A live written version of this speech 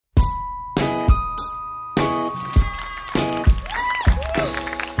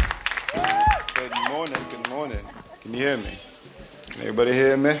Morning. Can you hear me? Everybody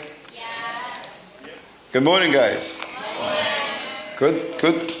hear me? Yeah. Good morning, guys. Good.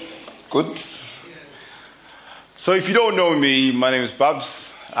 So if you don't know me, my name is Babz.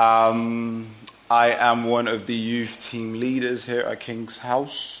 I am one of the youth team leaders here at King's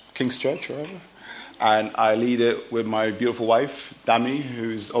Church, rather. And I lead it with my beautiful wife, Dami,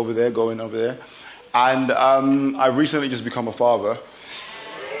 who's going over there. And I've recently just become a father.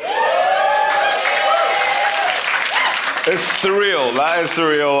 It's surreal. That is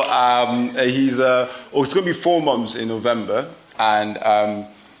surreal. It's going to be 4 months in November. And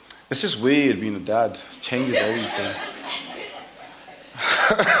it's just weird being a dad. It changes everything.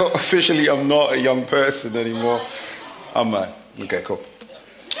 Officially, I'm not a young person anymore. I'm mad. Okay, cool.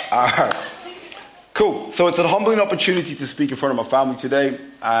 All right. Cool. So it's a humbling opportunity to speak in front of my family today.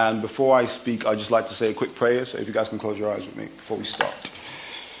 And before I speak, I'd just like to say a quick prayer. So if you guys can close your eyes with me before we start.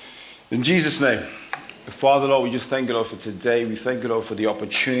 In Jesus' name. Father, Lord, we just thank you, Lord, for today. We thank you, Lord, for the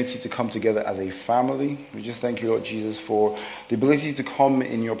opportunity to come together as a family. We just thank you, Lord Jesus, for the ability to come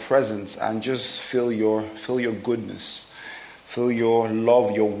in your presence and just feel your goodness, feel your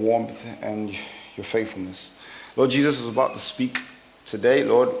love, your warmth, and your faithfulness. Lord Jesus is about to speak today.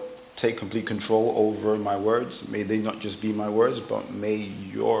 Lord, take complete control over my words. May they not just be my words, but may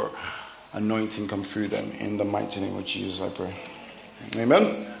your anointing come through them. In the mighty name of Jesus, I pray.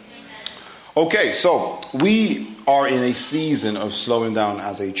 Amen. Okay, so we are in a season of slowing down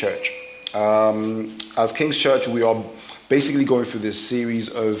as a church. As King's Church, we are basically going through this series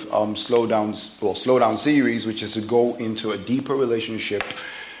of slow down series, which is to go into a deeper relationship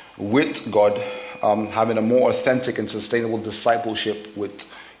with God, having a more authentic and sustainable discipleship with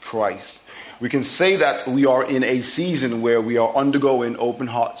Christ. We can say that we are in a season where we are undergoing open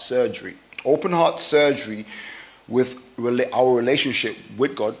heart surgery. Open heart surgery with our relationship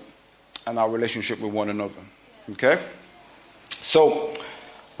with God and our relationship with one another. Okay? So,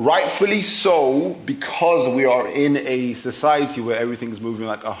 rightfully so, because we are in a society where everything is moving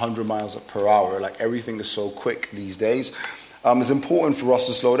like 100 miles per hour, like everything is so quick these days, it's important for us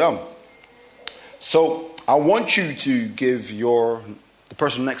to slow down. So, I want you to give the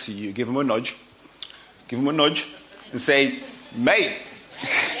person next to you, give him a nudge. Give him a nudge and say, mate.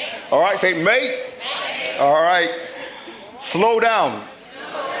 All right, say, mate. All right. Slow down.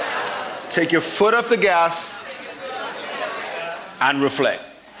 Take your foot off the gas and reflect.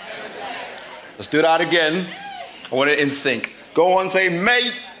 Let's do that again. I want it in sync. Go on, say,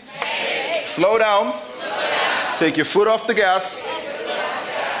 mate. Slow down. Take your foot off the gas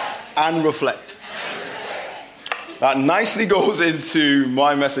and reflect. That nicely goes into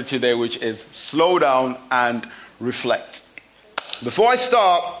my message today, which is slow down and reflect. Before I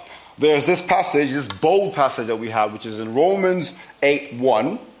start, there's this bold passage that we have, which is in Romans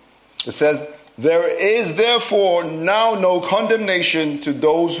 8:1. It says, there is therefore now no condemnation to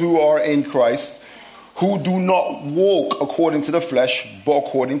those who are in Christ, who do not walk according to the flesh, but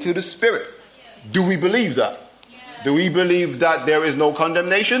according to the Spirit. Do we believe that? Do we believe that there is no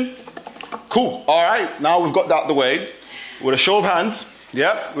condemnation? Cool. All right. Now we've got that out of the way. With a show of hands.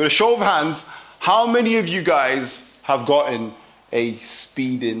 Yeah. With a show of hands. How many of you guys have gotten a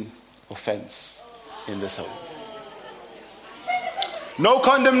speeding offense in this home? No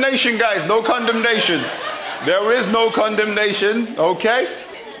condemnation, guys. No condemnation. There is no condemnation. Okay?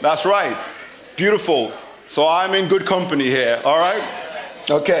 That's right. Beautiful. So I'm in good company here. All right?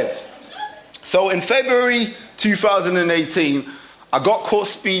 Okay. So in February 2018, I got caught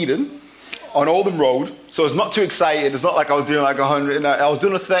speeding on Oldham Road. So it's not too exciting. It's not like I was doing like 100. I was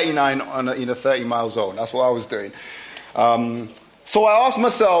doing a 39 on a 30-mile zone. That's what I was doing. So I asked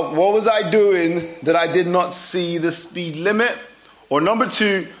myself, what was I doing that I did not see the speed limit? Or number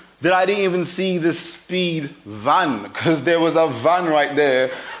two, that I didn't even see the speed van, because there was a van right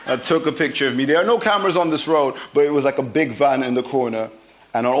there that took a picture of me. There are no cameras on this road, but it was like a big van in the corner.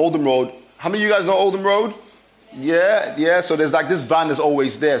 And on Oldham Road, how many of you guys know Oldham Road? Yeah. So there's like this van is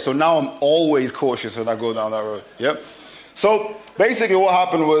always there. So now I'm always cautious when I go down that road. Yep. So basically what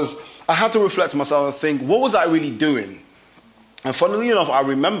happened was I had to reflect to myself and think, what was I really doing? And funnily enough, I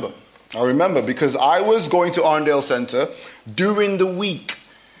remember because I was going to Arndale Centre during the week.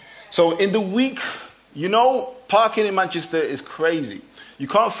 So in the week, parking in Manchester is crazy. You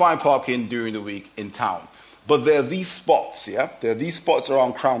can't find parking during the week in town. But there are these spots, yeah? There are these spots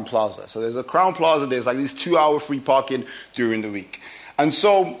around Crown Plaza. So there's a Crown Plaza, there's like this 2-hour free parking during the week. And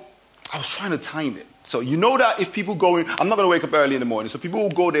so I was trying to time it. So you know that if people go in, I'm not going to wake up early in the morning. So people will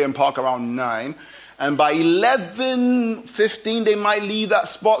go there and park around 9. And by 11:15, they might leave that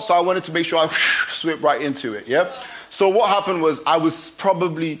spot. So I wanted to make sure I sweep right into it, yeah? So what happened was I was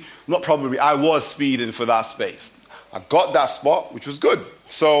speeding for that space. I got that spot, which was good.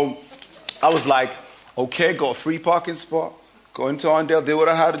 So I was like, okay, got a free parking spot, go into Arndale, did what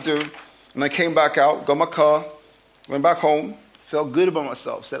I had to do. And I came back out, got my car, went back home, felt good about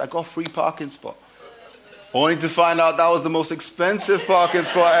myself, said I got a free parking spot. Only to find out that was the most expensive parking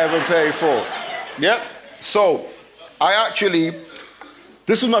spot I ever paid for. Yep. So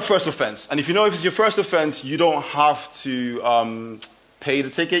this was my first offense. And if you know if it's your first offense, you don't have to pay the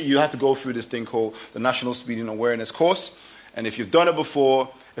ticket. You have to go through this thing called the National Speeding Awareness Course. And if you've done it before,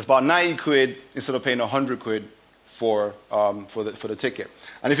 it's about 90 quid instead of paying 100 quid for the ticket.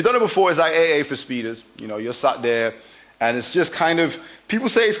 And if you've done it before, it's like AA for speeders. You know, you're sat there, and it's just kind of, people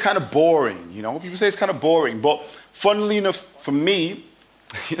say it's kind of boring, you know. People say it's kind of boring. But funnily enough, for me,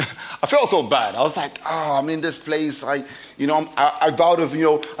 I felt so bad. I was like, I'm in this place. I vowed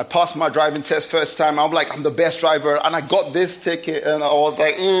I passed my driving test first time. I'm like, I'm the best driver. And I got this ticket. And I was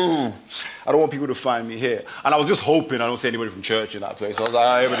like, I don't want people to find me here. And I was just hoping I don't see anybody from church in that place. I was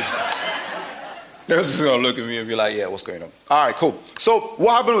like, they're just going to look at me and be like, yeah, what's going on? All right, cool. So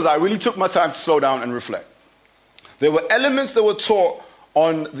what happened was I really took my time to slow down and reflect. There were elements that were taught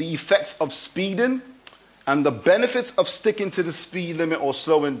on the effects of speeding and the benefits of sticking to the speed limit or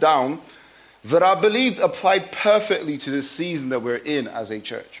slowing down that I believed applied perfectly to the season that we're in as a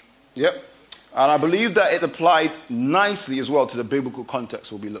church. Yep. And I believe that it applied nicely as well to the biblical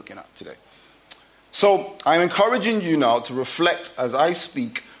context we'll be looking at today. So I'm encouraging you now to reflect as I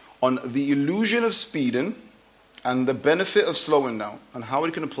speak on the illusion of speeding and the benefit of slowing down and how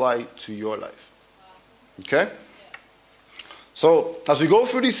it can apply to your life. Okay? So as we go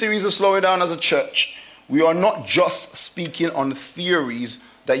through this series of slowing down as a church, we are not just speaking on theories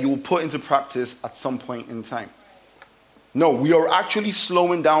that you will put into practice at some point in time. No, we are actually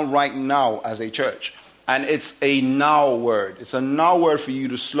slowing down right now as a church. And it's a now word. It's a now word for you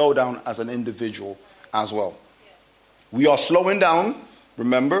to slow down as an individual as well. We are slowing down,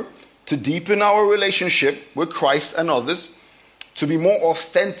 remember, to deepen our relationship with Christ and others, to be more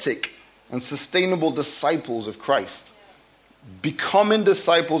authentic and sustainable disciples of Christ, becoming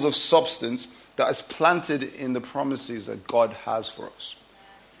disciples of substance that is planted in the promises that God has for us.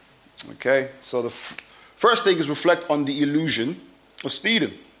 Okay, so the first thing is reflect on the illusion of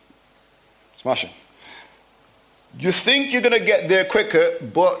speeding. Smashing. You think you're going to get there quicker,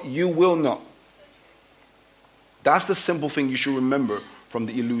 but you will not. That's the simple thing you should remember from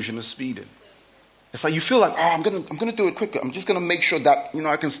the illusion of speeding. It's like you feel like, I'm going to do it quicker. I'm just going to make sure that,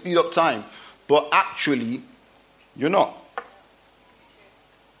 I can speed up time. But actually, you're not.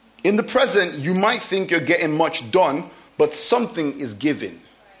 In the present, you might think you're getting much done, but something is giving.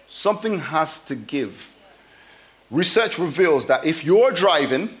 Something has to give. Research reveals that if you're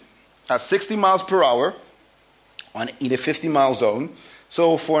driving at 60 miles per hour on in a 50-mile zone,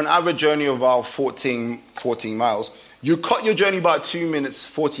 so for an average journey of about 14 miles, you cut your journey about 2 minutes,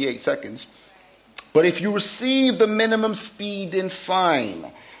 48 seconds. But if you receive the minimum speeding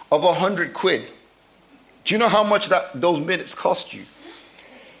fine of 100 quid, do you know how much those minutes cost you?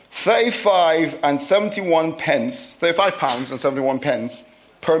 35 and 71 pence, 35 pounds and 71 pence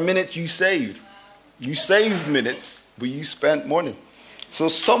per minute you saved. You saved minutes, but you spent money. So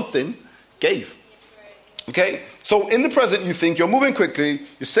something gave. Okay? So in the present, you think you're moving quickly,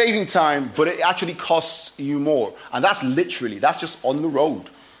 you're saving time, but it actually costs you more. And that's just on the road.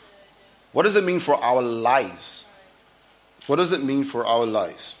 What does it mean for our lives? What does it mean for our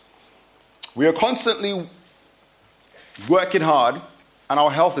lives? We are constantly working hard, and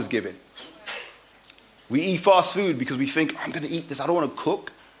our health is given. We eat fast food because we think, I'm going to eat this, I don't want to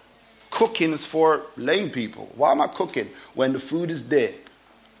cook. Cooking is for lame people. Why am I cooking when the food is there?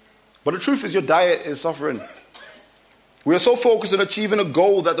 But the truth is your diet is suffering. We are so focused on achieving a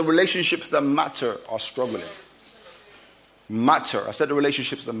goal that the relationships that matter are struggling. Matter. I said the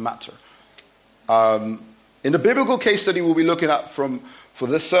relationships that matter. In the biblical case study we'll be looking at for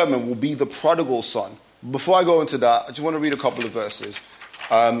this sermon will be the prodigal son. Before I go into that, I just want to read a couple of verses.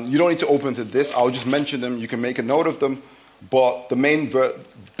 You don't need to open to this. I'll just mention them. You can make a note of them. But the main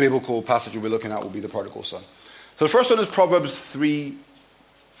biblical passage we'll be looking at will be the prodigal son. So the first one is Proverbs 3,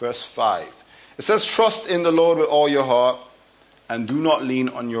 verse 5. It says, trust in the Lord with all your heart and do not lean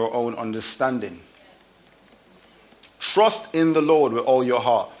on your own understanding. Trust in the Lord with all your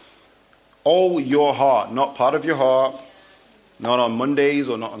heart. All your heart, not part of your heart, not on Mondays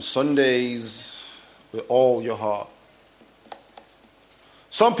or not on Sundays, with all your heart.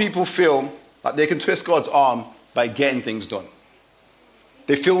 Some people feel like they can twist God's arm by getting things done.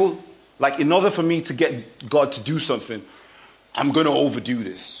 They feel like in order for me to get God to do something, I'm going to overdo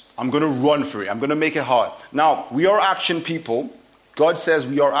this. I'm going to run for it. I'm going to make it hard. Now, we are action people. God says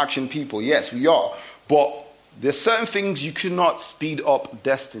we are action people. Yes, we are. But there's certain things you cannot speed up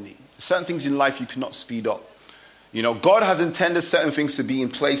destiny. Certain things in life you cannot speed up. You know, God has intended certain things to be in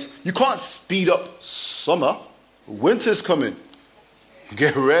place. You can't speed up summer. Winter's coming.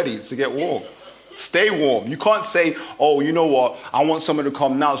 Get ready to get warm. Stay warm. You can't say, oh, you know what? I want summer to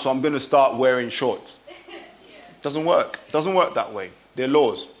come now, so I'm going to start wearing shorts. Doesn't work. Doesn't work that way. They're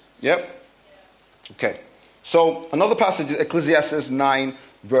laws. Yep? Okay. So another passage is Ecclesiastes 9,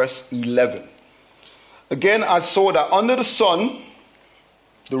 verse 11. Again, I saw that under the sun,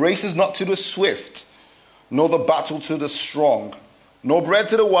 the race is not to the swift, nor the battle to the strong, nor bread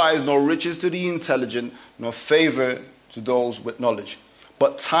to the wise, nor riches to the intelligent, nor favor to those with knowledge.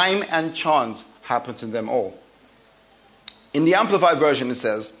 But time and chance happen to them all. In the Amplified Version it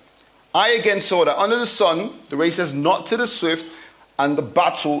says, I again saw that under the sun, the race is not to the swift, and the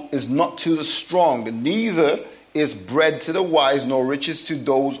battle is not to the strong, neither is bread to the wise, nor riches to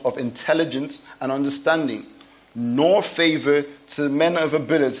those of intelligence and understanding, nor favor to men of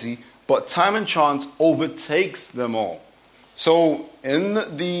ability, but time and chance overtakes them all. So in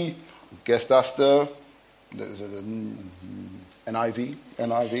the, I guess that's the NIV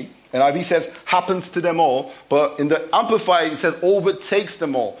says happens to them all, but in the Amplified it says overtakes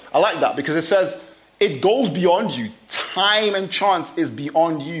them all. I like that because it says it goes beyond you. Time and chance is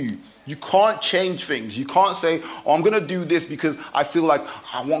beyond you. You can't change things. You can't say, oh, I'm going to do this because I feel like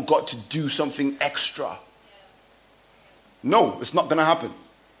I want God to do something extra. No, it's not going to happen.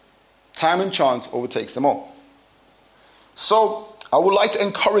 Time and chance overtakes them all. So I would like to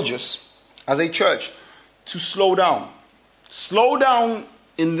encourage us as a church to slow down. Slow down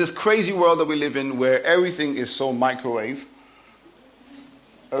in this crazy world that we live in where everything is so microwave.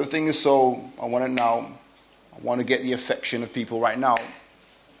 Everything is so, I want it now. I want to get the affection of people right now.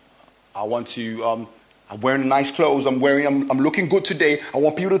 I want to, I'm wearing nice clothes. I'm looking good today. I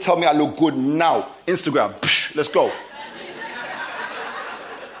want people to tell me I look good now. Instagram, psh, let's go.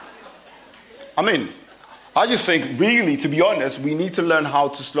 I mean, I just think really, to be honest, we need to learn how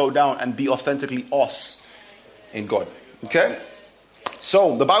to slow down and be authentically us in God. Okay?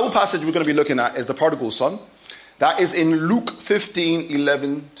 So, the Bible passage we're going to be looking at is the prodigal son. That is in Luke 15,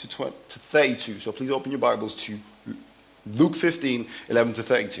 11 to 32. So please open your Bibles to Luke 15, 11 to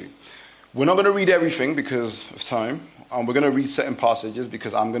 32. We're not going to read everything because of time. We're going to read certain passages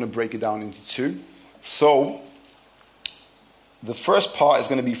because I'm going to break it down into two. So, the first part is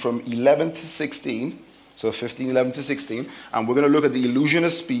going to be from 11 to 16. So 15, 11 to 16. And we're going to look at the illusion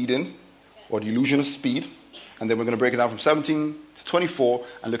of speeding, or the illusion of speed. And then we're going to break it down from 17 to 24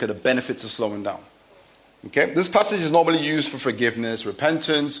 and look at the benefits of slowing down. Okay? This passage is normally used for forgiveness,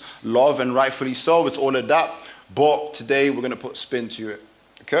 repentance, love, and rightfully so. It's all of that. But today we're going to put spin to it.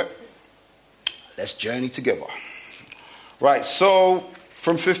 Okay? Let's journey together. Right, so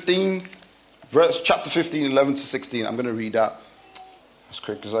from chapter 15, 11 to 16, I'm going to read that as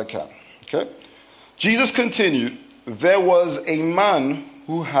quick as I can. Okay? Jesus continued, there was a man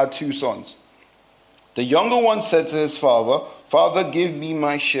who had 2 sons. The younger one said to his father, Father, give me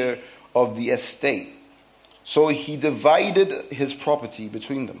my share of the estate. So he divided his property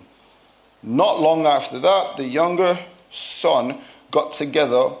between them. Not long after that, the younger son got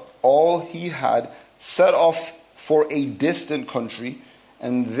together all he had, set off for a distant country,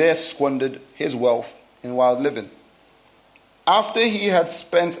 and there squandered his wealth in wild living. After he had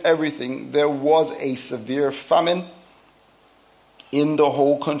spent everything, there was a severe famine in the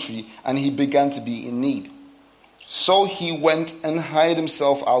whole country, and he began to be in need. So he went and hired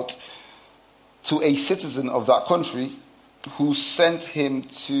himself out to a citizen of that country, who sent him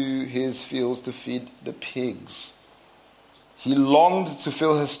to his fields to feed the pigs. He longed to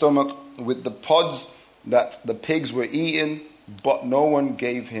fill his stomach with the pods that the pigs were eating, but no one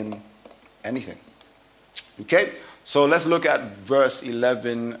gave him anything. Okay, so let's look at verse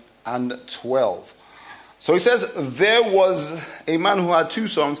 11 and 12. So he says, there was a man who had 2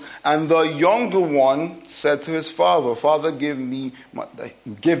 sons, and the younger one said to his father, Father, give me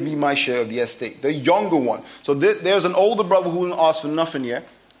my share of the estate. The younger one. So there's an older brother who didn't ask for nothing yet.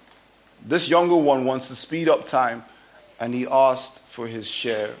 This younger one wants to speed up time, and he asked for his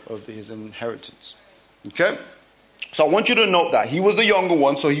share of his inheritance. Okay? So I want you to note that. He was the younger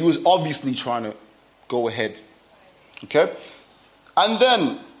one, so he was obviously trying to go ahead. Okay? And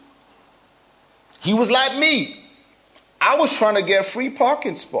then he was like me. I was trying to get a free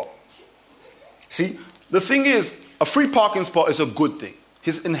parking spot. See, the thing is, a free parking spot is a good thing.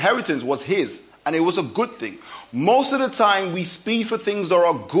 His inheritance was his, and it was a good thing. Most of the time, we speed for things that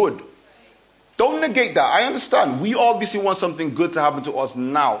are good. don't negate that. I understand. We obviously want something good to happen to us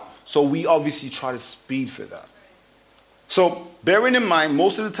now. So we obviously try to speed for that. So bearing in mind,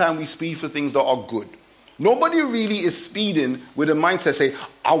 most of the time we speed for things that are good. Nobody really is speeding with a mindset say,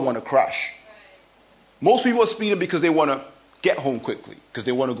 I want to crash. Most people are speeding because they want to get home quickly, because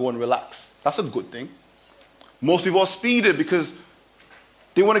they want to go and relax. That's a good thing. Most people are speeding because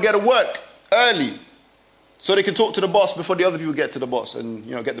they want to get to work early, so they can talk to the boss before the other people get to the boss and,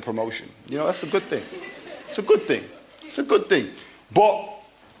 get the promotion. That's a good thing. It's a good thing. It's a good thing. But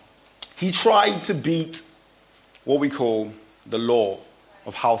he tried to beat what we call the law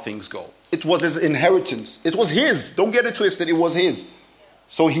of how things go. It was his inheritance. It was his. Don't get it twisted. It was his.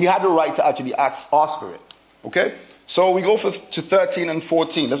 So he had the right to actually ask for it. Okay? So we go to 13 and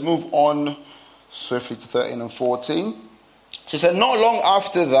 14. Let's move on swiftly to 13 and 14. She said, not long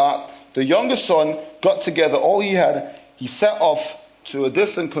after that, the younger son got together all he had. He set off to a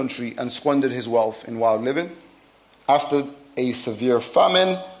distant country and squandered his wealth in wild living. After a severe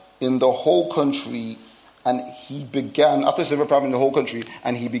famine in the whole country, he began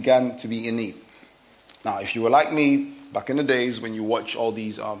to be in need. Now, if you were like me, back in the days when you watch all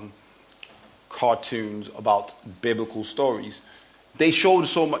these cartoons about biblical stories, they showed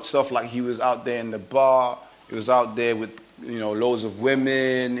so much stuff like he was out there in the bar, he was out there with loads of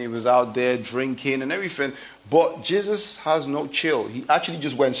women, he was out there drinking and everything. But Jesus has no chill. He actually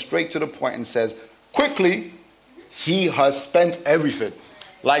just went straight to the point and says, quickly, he has spent everything.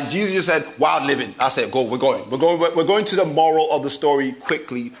 Like Jesus just said, wild living. I said, go, we're going to the moral of the story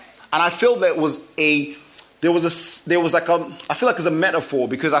quickly. And I feel that there was like I feel like it's a metaphor,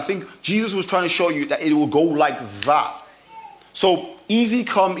 because I think Jesus was trying to show you that it will go like that. So easy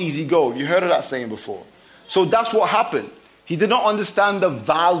come, easy go. You heard of that saying before. So that's what happened. He did not understand the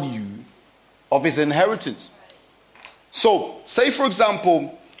value of his inheritance. So say for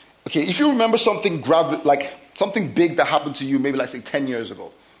example, okay, if you remember something something big that happened to you maybe like say 10 years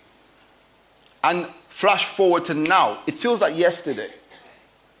ago, and flash forward to now, it feels like yesterday.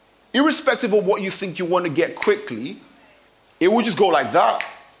 Irrespective of what you think you want to get quickly, it will just go like that.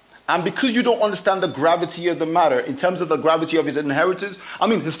 And because you don't understand the gravity of the matter, in terms of the gravity of his inheritance,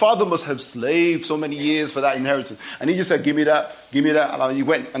 his father must have slaved so many years for that inheritance. And he just said, give me that. And he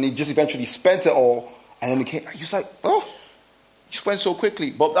went, and he just eventually spent it all. And then he was like, oh, he just went so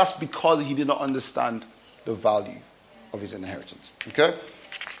quickly. But that's because he did not understand the value of his inheritance. Okay?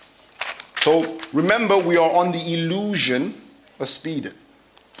 So remember, we are on the illusion of speeding.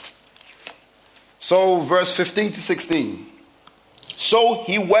 So verse 15 to 16. So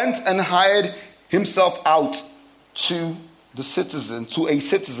he went and hired himself out to a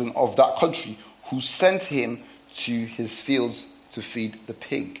citizen of that country, who sent him to his fields to feed the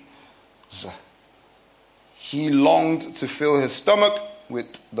pigs. He longed to fill his stomach with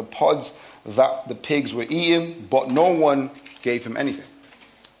the pods that the pigs were eating, but no one gave him anything.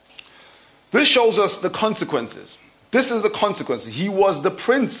 This shows us the consequences. This is the consequences. He was the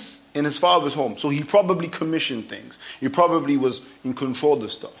prince in his father's home, so he probably commissioned things. He probably was in control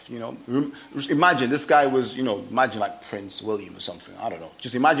of stuff. Imagine this guy was, imagine like Prince William or something. I don't know.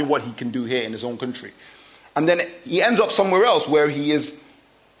 Just imagine what he can do here in his own country, and then he ends up somewhere else where he is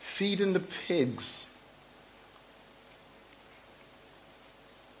feeding the pigs.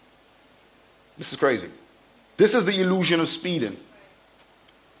 This is crazy. This is the illusion of speeding.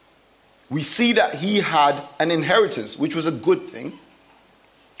 We see that he had an inheritance, which was a good thing,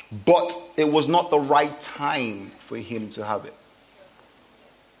 but it was not the right time for him to have it.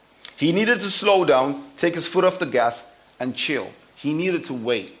 He needed to slow down, take his foot off the gas, and chill. He needed to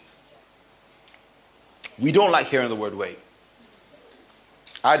wait. We don't like hearing the word wait.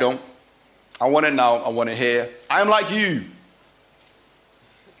 I don't. I want it now. I want it here. I'm like you.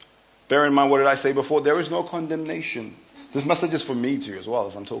 Bear in mind, what did I say before? There is no condemnation. This message is for me too as well,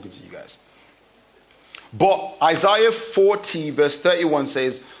 as I'm talking to you guys. But Isaiah 40 verse 31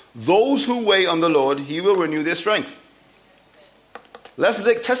 says, those who wait on the Lord, he will renew their strength. Let's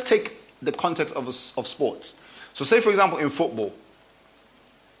take the context of sports. So say, for example, in football,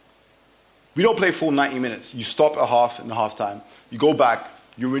 we don't play full 90 minutes. You stop at half time. You go back.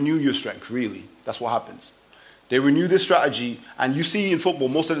 You renew your strength, really. That's what happens. They renew their strategy. And you see in football,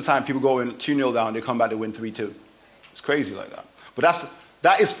 most of the time, people go in 2-0 down. They come back, they win 3-2. It's crazy like that. But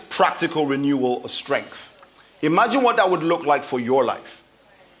that is practical renewal of strength. Imagine what that would look like for your life.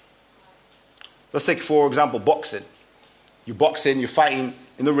 Let's take, for example, boxing. You're boxing, you're fighting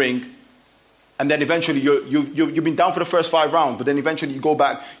in the ring, and then eventually you've been down for the first 5 rounds, but then eventually you go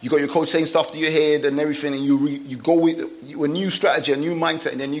back, you got your coach saying stuff to your head and everything, and you go with a new strategy, a new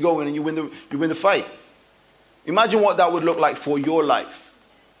mindset, and then you go in and you win the fight. Imagine what that would look like for your life.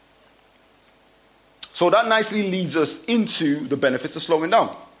 So that nicely leads us into the benefits of slowing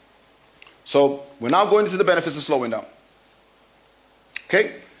down. So we're now going into the benefits of slowing down.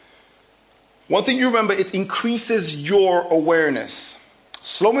 Okay? One thing you remember, it increases your awareness.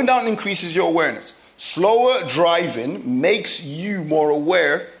 Slowing down increases your awareness. Slower driving makes you more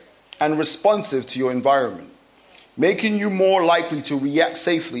aware and responsive to your environment, making you more likely to react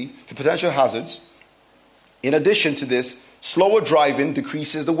safely to potential hazards. In addition to this, slower driving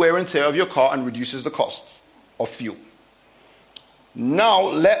decreases the wear and tear of your car and reduces the costs of fuel. Now,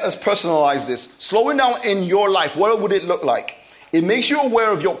 let us personalize this. Slowing down in your life, what would it look like? It makes you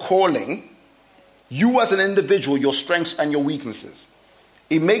aware of your calling, you as an individual, your strengths and your weaknesses.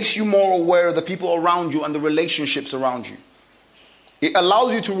 It makes you more aware of the people around you and the relationships around you. It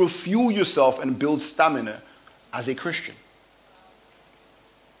allows you to refuel yourself and build stamina as a Christian.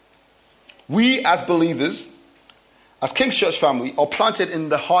 We as believers, as King's Church family, are planted in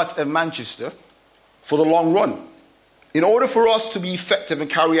the heart of Manchester for the long run. In order for us to be effective and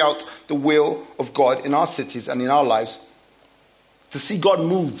carry out the will of God in our cities and in our lives, to see God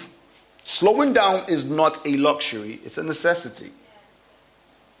move, slowing down is not a luxury, it's a necessity.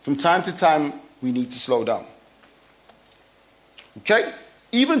 From time to time, we need to slow down. Okay?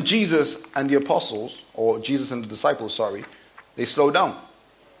 Even Jesus and the apostles, or Jesus and the disciples, they slowed down.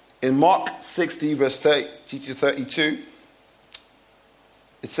 In Mark 60, verse 30 to 32,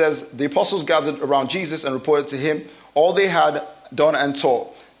 it says, the apostles gathered around Jesus and reported to him all they had done and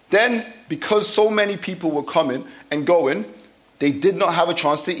taught. Then, because so many people were coming and going, they did not have a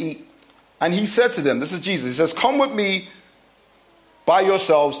chance to eat. And he said to them, this is Jesus, he says, come with me by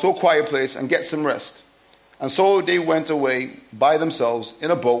yourselves to a quiet place and get some rest. And so they went away by themselves in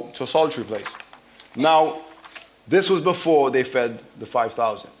a boat to a solitary place. Now, this was before they fed the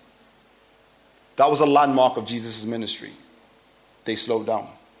 5,000. That was a landmark of Jesus' ministry. They slowed down.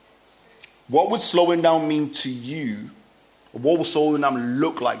 What would slowing down mean to you? What will slowing down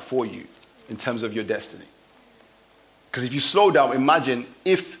look like for you in terms of your destiny? Because if you slow down, imagine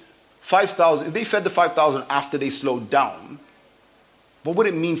if they fed the 5,000 after they slowed down, what would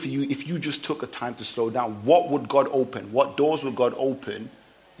it mean for you if you just took a time to slow down? What would God open? What doors would God open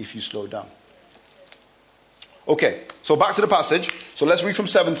if you slow down? Okay, so back to the passage. So let's read from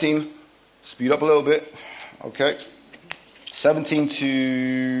 17. Speed up a little bit. Okay. 17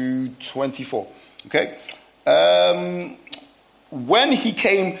 to 24. Okay. When he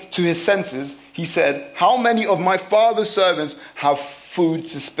came to his senses, he said, how many of my father's servants have food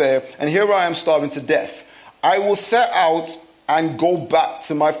to spare? And here I am starving to death. I will set out and go back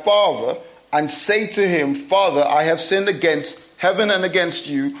to my father and say to him, Father, I have sinned against heaven and against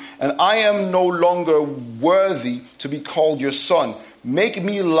you, and I am no longer worthy to be called your son. Make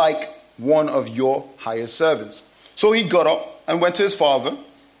me like one of your hired servants. So he got up and went to his father,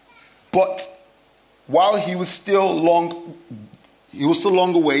 but while he was still long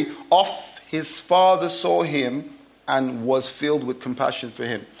away off, his father saw him and was filled with compassion for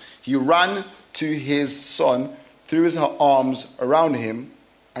him. He ran to his son, threw his arms around him,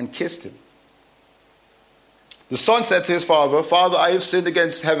 and kissed him. The son said to his father, Father, I have sinned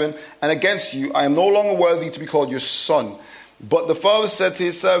against heaven and against you. I am no longer worthy to be called your son. But the father said to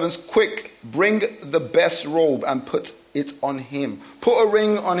his servants, quick, bring the best robe and put it on him. Put a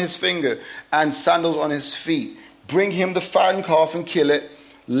ring on his finger and sandals on his feet. Bring him the fattened calf and kill it.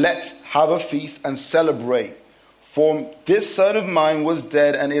 Let's have a feast and celebrate. For this son of mine was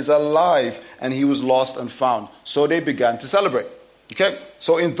dead and is alive, and he was lost and found. So they began to celebrate. Okay?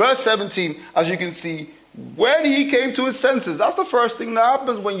 So in verse 17, as you can see, when he came to his senses, that's the first thing that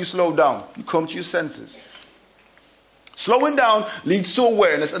happens when you slow down. You come to your senses. Slowing down leads to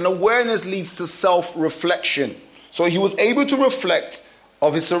awareness, and awareness leads to self-reflection. So he was able to reflect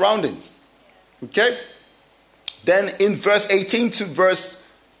of his surroundings. Okay? Then in verse 18 to verse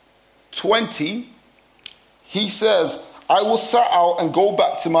 20, he says, I will set out and go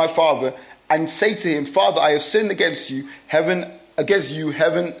back to my father and say to him, Father, I have sinned against you, heaven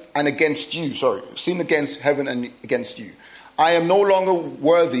and against you. Sinned against heaven and against you. I am no longer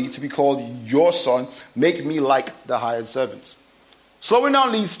worthy to be called your son. Make me like the hired servants. Slowing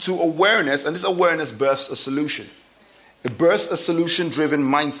down leads to awareness, and this awareness births a solution. It births a solution-driven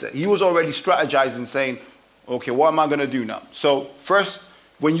mindset. He was already strategizing, saying, okay, what am I going to do now? So first,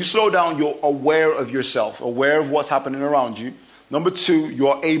 when you slow down, you're aware of yourself, aware of what's happening around you. Number two,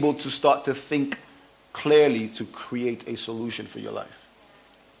 you're able to start to think clearly to create a solution for your life.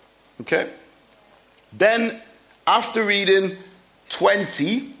 Okay? Then, after reading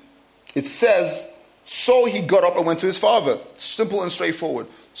 20, it says, so he got up and went to his father. Simple and straightforward.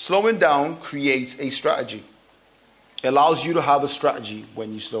 Slowing down creates a strategy. It allows you to have a strategy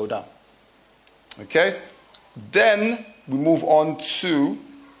when you slow down. Okay? Then we move on to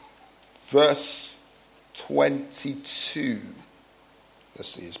verse 22. Let's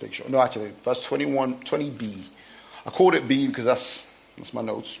see, let's make sure. No, actually, verse 21, 20b. I called it B because that's my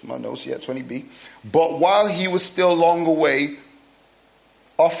notes. My notes, yeah, 20b. But while he was still long away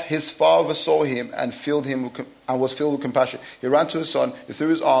off, his father saw him and was filled with compassion. He ran to his son, he threw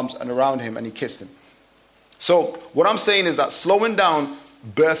his arms and around him, and he kissed him. So what I'm saying is that slowing down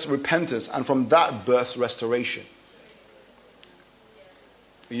births repentance, and from that births restoration.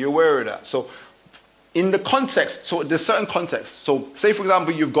 Are you aware of that? So in the context, so there's certain context. So say for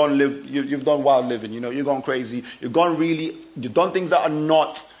example you've done wild living, you've gone crazy, you've done things that are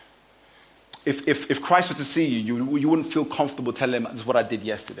not. If Christ were to see you wouldn't feel comfortable telling him, this is what I did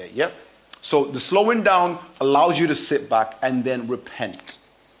yesterday. Yeah? So the slowing down allows you to sit back and then repent.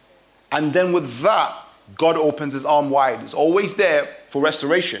 And then with that, God opens his arm wide. It's always there for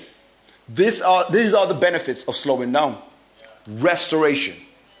restoration. These are the benefits of slowing down. Restoration.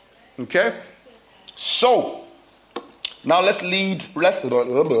 Okay? So, now let's read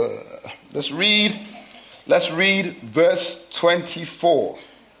verse 24.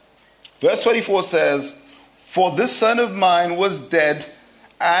 Verse 24 says, "For this son of mine was dead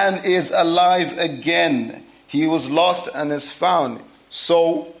and is alive again. He was lost and is found."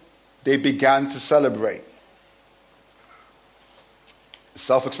 So they began to celebrate.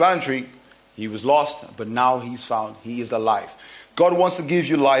 Self-explanatory. He was lost, but now he's found. He is alive. God wants to give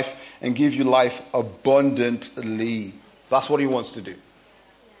you life and give you life abundantly. That's what he wants to do.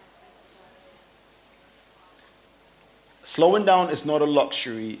 Slowing down is not a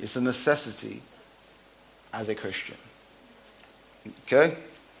luxury, it's a necessity as a Christian. Okay?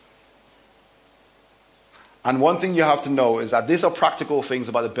 And one thing you have to know is that these are practical things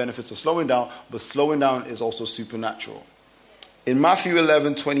about the benefits of slowing down, but slowing down is also supernatural. In Matthew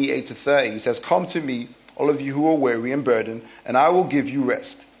 11:28-30, it says, "Come to me, all of you who are weary and burdened, and I will give you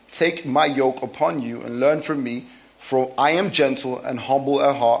rest. Take my yoke upon you and learn from me, for I am gentle and humble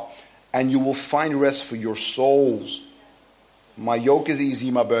at heart, and you will find rest for your souls. My yoke is easy,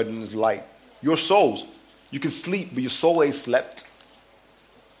 my burden is light." Your souls. You can sleep, but your soul ain't slept.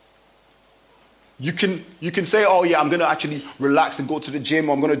 You can say, "Oh yeah, I'm going to actually relax and go to the gym,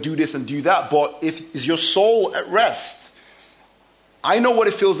 or I'm going to do this and do that," but is your soul at rest? I know what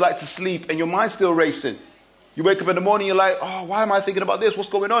it feels like to sleep and your mind's still racing. You wake up in the morning, you're like, "Oh, why am I thinking about this? What's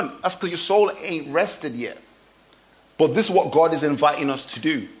going on?" That's because your soul ain't rested yet. But this is what God is inviting us to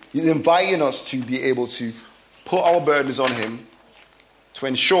do. He's inviting us to be able to put our burdens on him to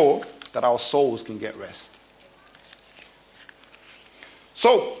ensure that our souls can get rest.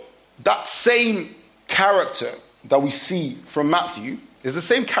 So, that same character that we see from Matthew is the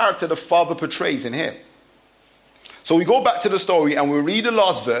same character the Father portrays in here. So we go back to the story and we read the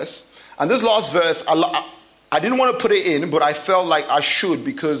last verse. And this last verse, I didn't want to put it in, but I felt like I should,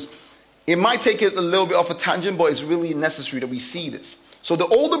 because it might take it a little bit off a tangent, but it's really necessary that we see this. So the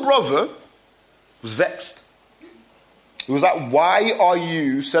older brother was vexed. It was like, "Why are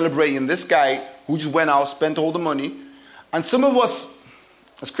you celebrating this guy who just went out, spent all the money?" And some of us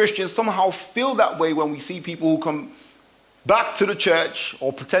as Christians somehow feel that way when we see people who come back to the church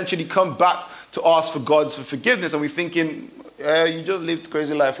or potentially come back to ask for God's forgiveness, and we're thinking, "You just lived a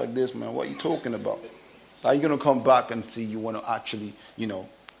crazy life like this, man. What are you talking about? How are you going to come back and see you want to actually,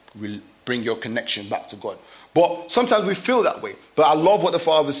 bring your connection back to God?" But sometimes we feel that way. But I love what the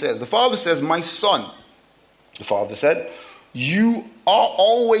Father says. The Father says, "My son," the Father said, "you are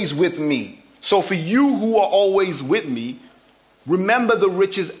always with me. So for you who are always with me, remember the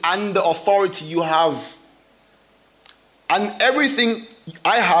riches and the authority you have. And everything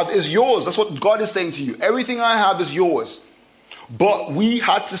I have is yours." That's what God is saying to you. Everything I have is yours. But we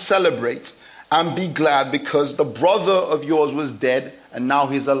had to celebrate and be glad because the brother of yours was dead and now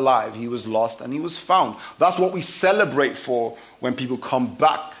he's alive. He was lost and he was found. That's what we celebrate for when people come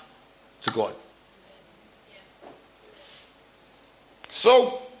back to God.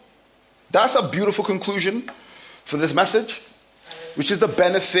 So, that's a beautiful conclusion for this message, which is the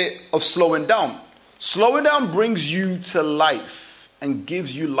benefit of slowing down. Slowing down brings you to life and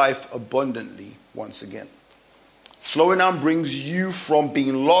gives you life abundantly once again. Slowing down brings you from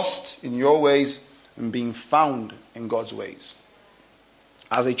being lost in your ways and being found in God's ways.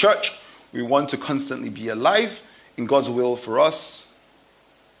 As a church, we want to constantly be alive in God's will for us.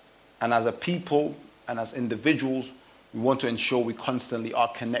 And as a people and as individuals, we want to ensure we constantly are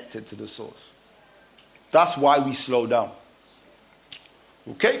connected to the source. That's why we slow down.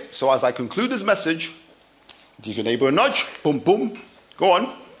 Okay, so as I conclude this message, give your neighbor a nudge. Boom, boom. Go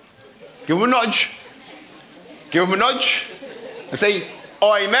on. Give him a nudge. Give him a nudge. And say,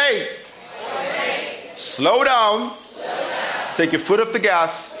 "Oi, mate." Slow down. Take your foot off the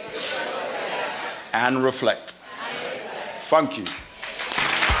gas. And reflect. Thank you.